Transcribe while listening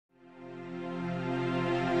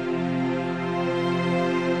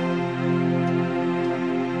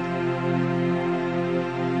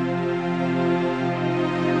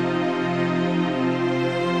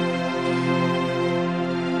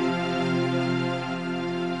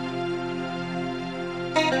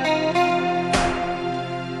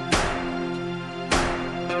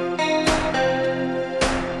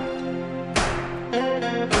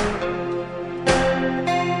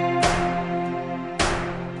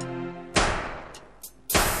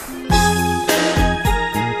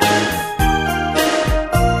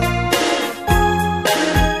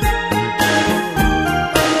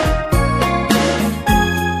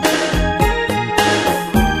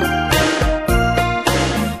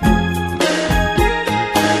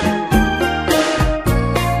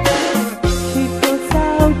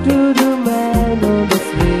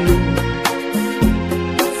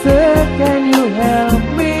Can you help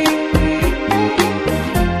me?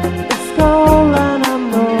 It's cold and I'm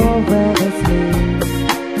nowhere to sleep.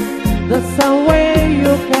 There's some way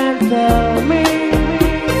you can tell me.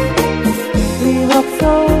 We hope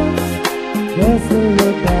so. There's a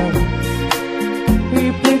little bit. We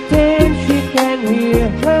pretend she can hear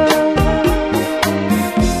her.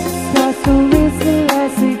 Starts to whistle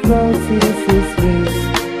as he crosses his street.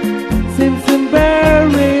 Seems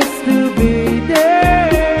embarrassed to be there.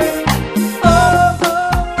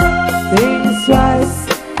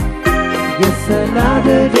 It's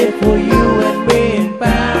another day for you and me in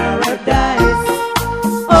paradise.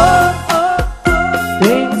 Oh, oh,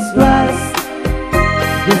 things rise.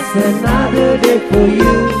 It's another day for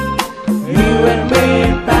you, you and me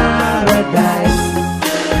in paradise.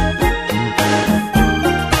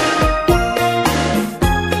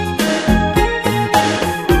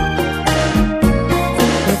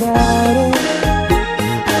 Think about it.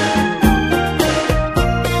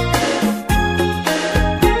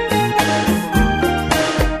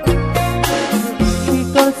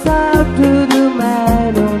 To the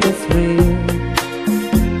man on the street,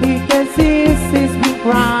 he can see she's been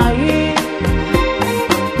crying.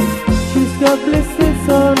 She's got blisters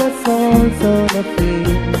on her soles, on her feet.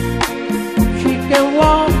 She can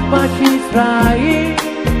walk but she's trying.